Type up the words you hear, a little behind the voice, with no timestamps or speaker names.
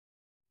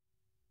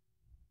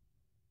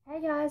Hey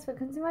guys,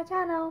 welcome to my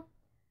channel.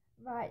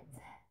 Right,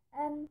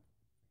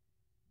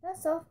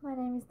 first off, my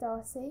name is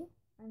Darcy.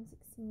 I'm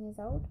 16 years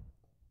old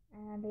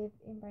and I live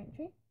in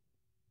Braintree.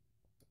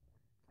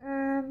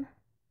 I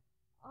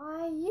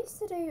used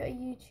to do a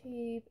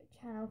YouTube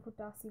channel called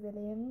Darcy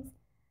Williams,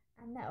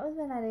 and that was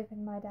when I lived with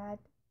my dad,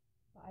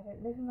 but I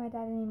don't live with my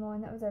dad anymore,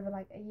 and that was over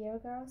like a year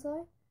ago or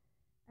so.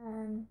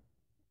 And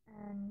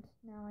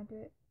now I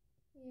do it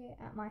here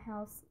at my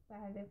house where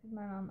I live with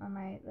my mum and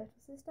my little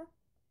sister.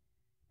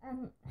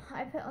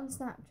 I put on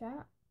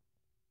Snapchat.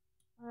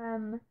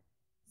 I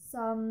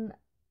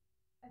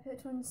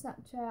put on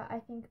Snapchat. I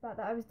think about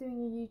that. I was doing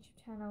a YouTube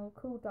channel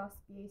called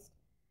Darcy Beast,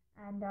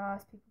 and I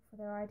asked people for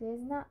their ideas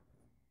and that.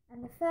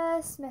 And the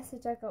first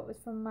message I got was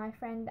from my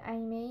friend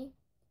Amy,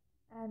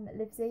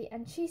 Livesey,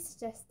 and she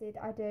suggested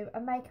I do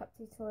a makeup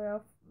tutorial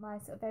for my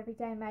sort of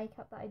everyday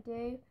makeup that I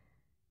do.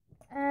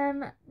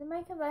 The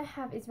makeup that I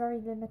have is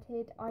very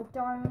limited. I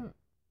don't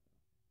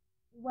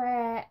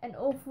wear an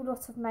awful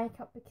lot of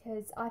makeup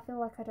because I feel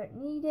like I don't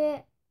need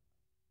it.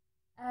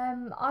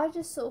 I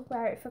just sort of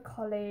wear it for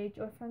college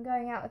or if I'm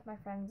going out with my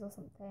friends or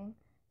something.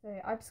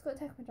 So I just got to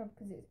take my jumper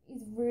because it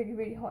is really,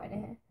 really hot in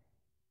here.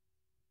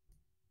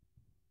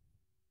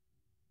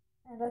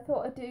 And I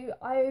thought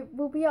I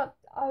will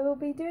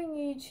be doing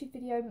a YouTube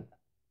video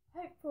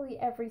hopefully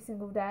every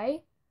single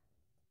day.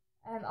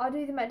 I'll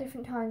do them at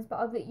different times, but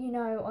I'll let you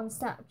know on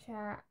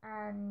Snapchat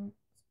and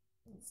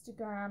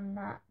Instagram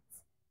that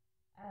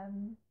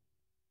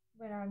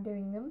when I'm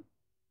doing them.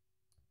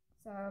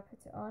 So I'll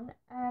put it on.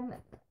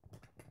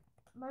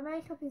 My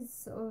makeup is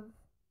sort of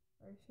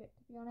very shit,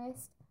 to be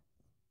honest.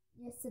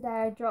 Yesterday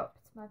I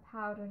dropped my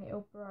powder and it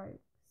all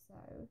broke, so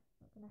I'm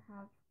not gonna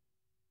have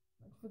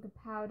much of a good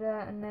powder.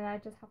 And then I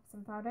just have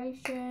some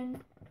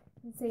foundation,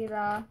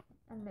 concealer,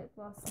 and lip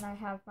gloss, and I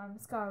have my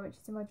mascara, which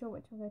is in my drawer,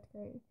 which I'm going to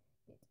go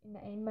get in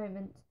a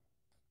moment.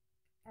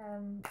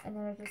 And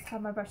then I just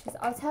have my brushes.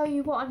 I'll tell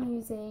you what I'm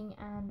using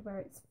and where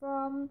it's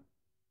from.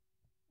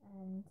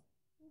 And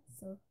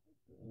so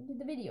into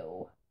the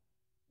video.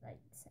 Right.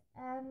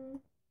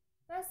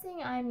 First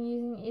thing I'm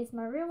using is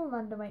my Rimmel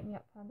London Wake Me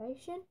Up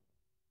foundation.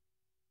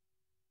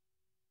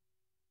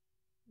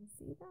 You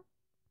see that?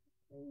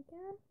 There you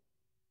go.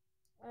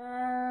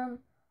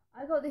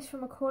 I got this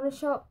from a corner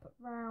shop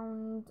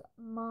down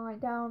my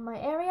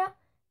area.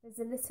 There's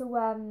a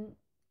little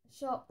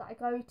shop that I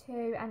go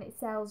to, and it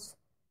sells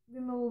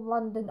Rimmel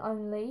London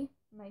only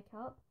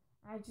makeup.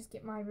 I just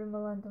get my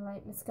Rimmel London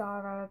like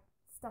mascara,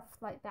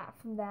 stuff like that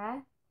from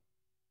there.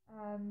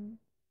 So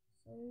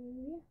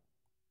yeah.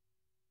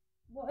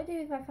 What I do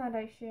with my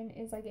foundation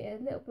is I get a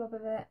little blob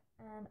of it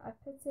and I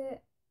put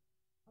it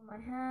on my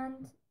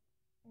hand,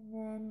 and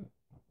then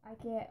I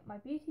get my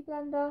beauty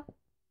blender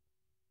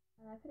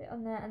and I put it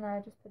on there, and then I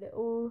just put it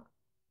all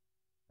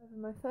over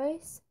my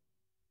face.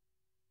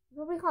 You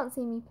probably can't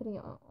see me putting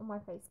it on my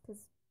face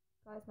because,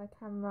 guys, my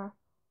camera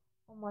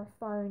on my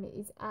phone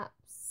is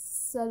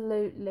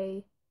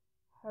absolutely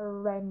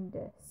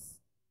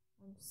horrendous.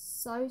 I'm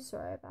so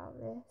sorry about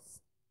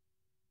this.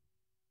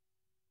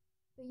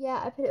 But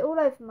yeah, I put it all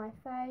over my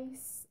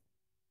face,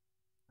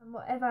 and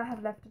whatever I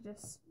have left I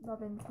just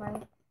rub into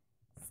my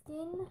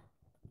skin.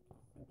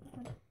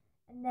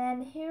 And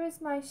then here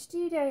is my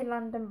Studio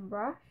London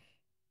brush.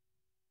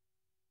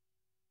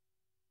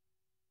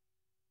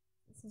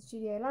 This is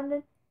Studio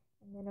London,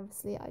 and then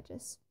obviously I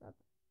just rub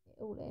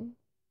it all in.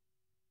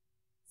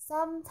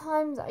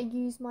 Sometimes I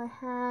use my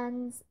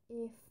hands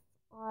if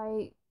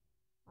I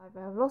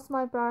either have lost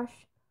my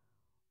brush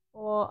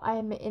or I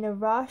am in a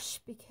rush,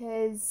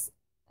 because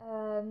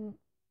I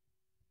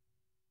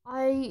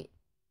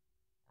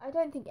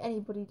don't think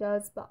anybody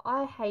does, but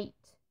I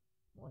hate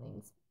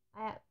mornings.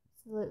 I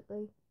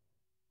absolutely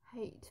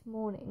hate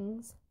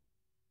mornings.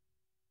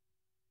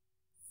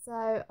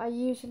 So I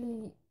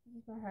usually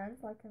use my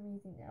hands like I'm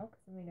using now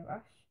because I'm in a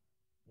rush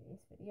to do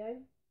this video.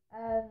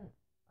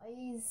 I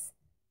use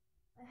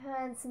my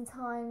hands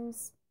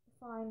sometimes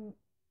if I'm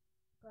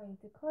going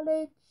to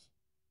college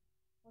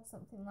or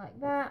something like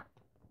that.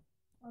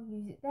 I'll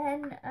use it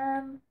then.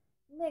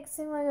 Next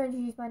thing I'm going to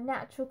use my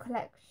Natural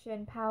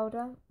Collection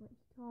powder, which you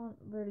can't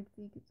really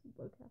see because it's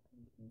broken up,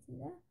 and you can see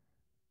there.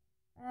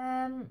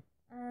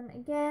 And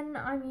again,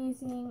 I'm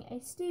using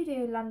a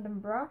Studio London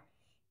brush.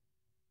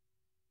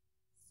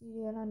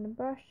 Studio London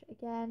brush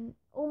again.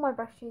 All my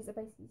brushes are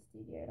basically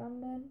Studio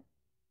London.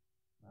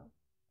 Well,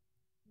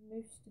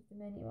 most of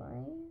them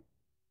anyway.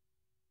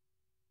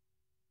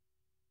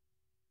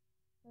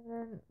 And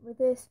then with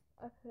this,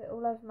 I put it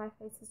all over my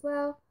face as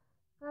well.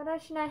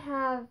 Foundation I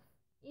have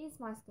is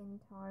my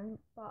skin tone,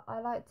 but I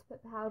like to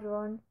put powder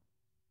on,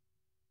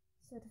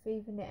 sort of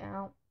even it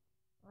out.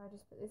 I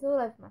just put this all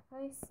over my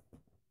face.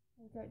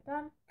 There we go,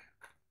 done.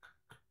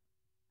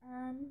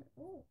 And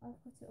oh,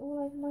 I've got it all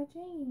over my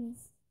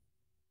jeans.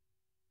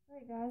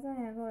 Right guys,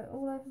 I got it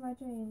all over my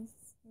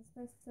jeans. I'm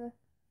supposed to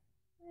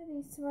wear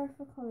these tomorrow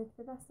for college,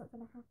 but that's not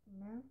going to happen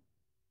now.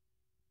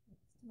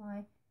 Thanks to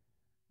my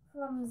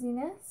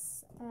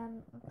clumsiness.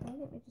 Okay,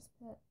 let me just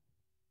put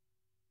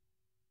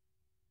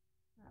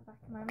that back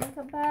in my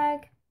makeup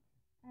bag.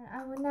 And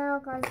I will now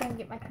go and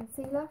get my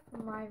concealer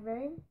from my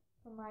room,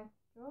 from my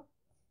drawer.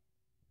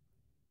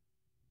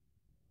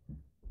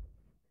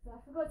 So I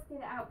forgot to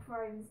get it out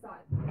before I even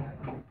started the video.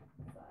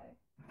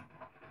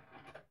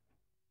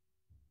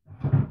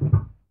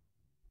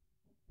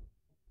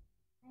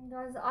 And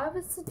guys, I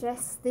would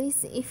suggest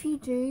this if you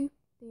do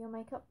your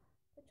makeup,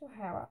 put your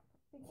hair up,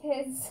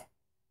 because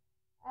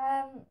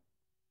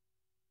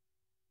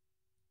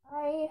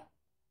I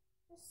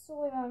just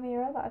saw in my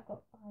mirror that I've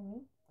got behind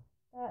me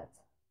that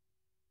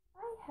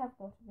I have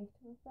got a bit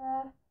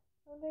of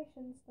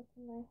foundation stuck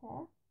in my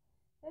hair.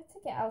 So to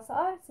get out, so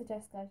I would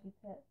suggest guys you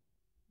put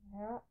your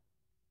hair up.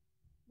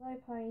 Low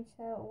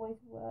ponytail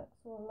always works,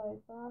 or a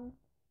low bun,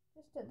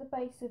 just at the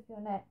base of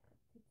your neck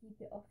to keep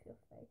it off your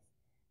face.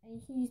 And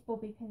you can use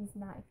bobby pins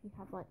and that if you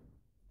have like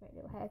straight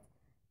little hairs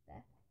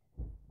there.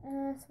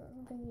 So what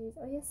am I going to use?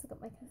 Oh yes, I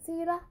got my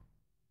concealer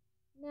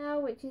now,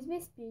 which is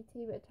Miss Beauty,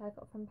 which I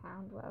got from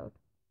Poundworld.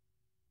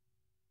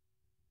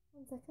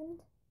 1 second.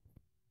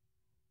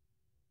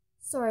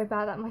 Sorry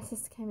about that, my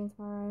sister came into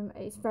my room.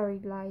 It's very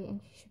late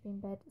and she should be in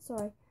bed.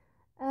 Sorry.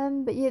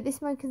 But yeah, this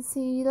is my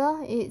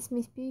concealer. It's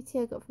Miss Beauty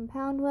I got from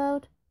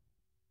Poundworld.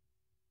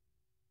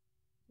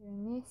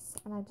 Doing this,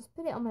 and I just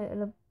put it on my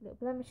little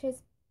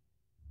blemishes.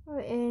 Throw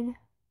it in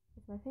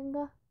with my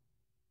finger.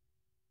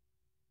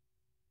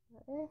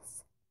 Like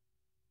this.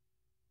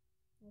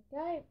 There we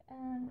go,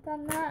 and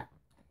done that.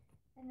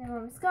 And then my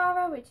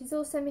mascara, which is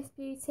also Miss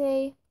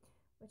Beauty,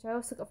 which I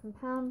also got from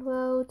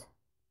Poundworld.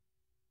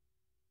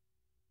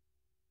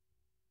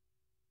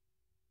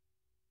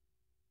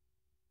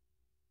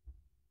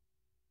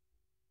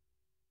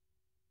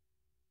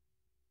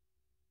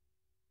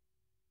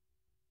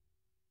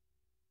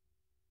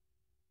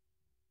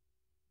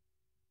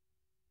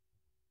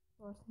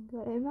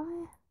 Got it in my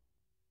hair.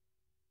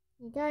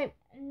 There you go.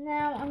 And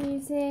now I'm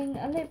using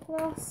a lip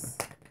gloss,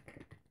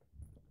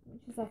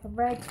 which is like a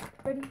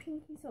reddy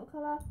pinky sort of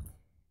colour.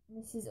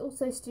 And this is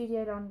also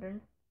Studio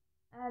London.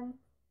 I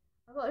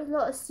got a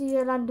lot of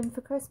Studio London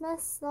for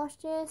Christmas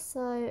last year,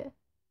 so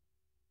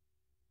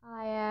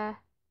I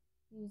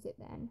use it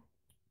then.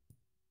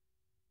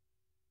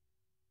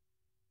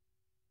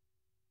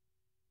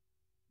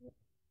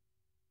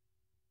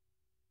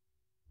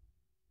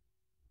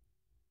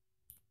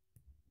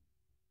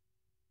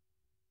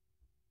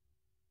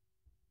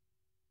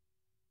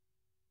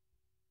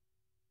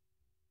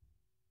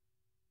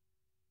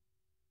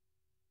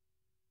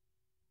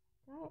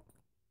 Right.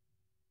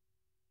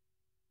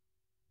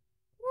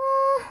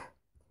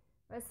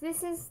 Right, so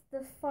this is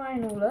the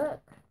final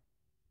look,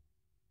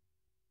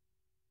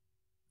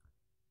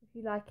 if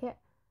you like it.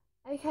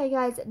 Okay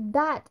guys,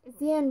 that is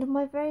the end of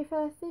my very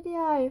first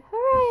video.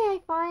 Hooray,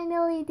 I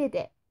finally did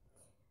it.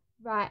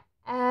 Right,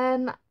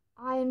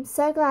 I'm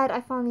so glad I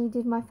finally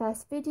did my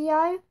first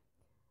video.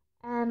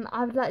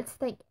 I would like to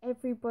thank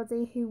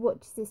everybody who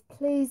watches this.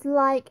 Please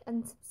like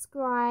and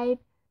subscribe.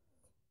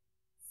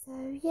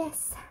 So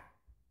yes,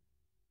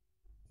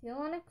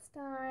 till next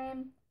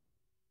time,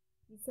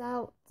 peace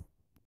out.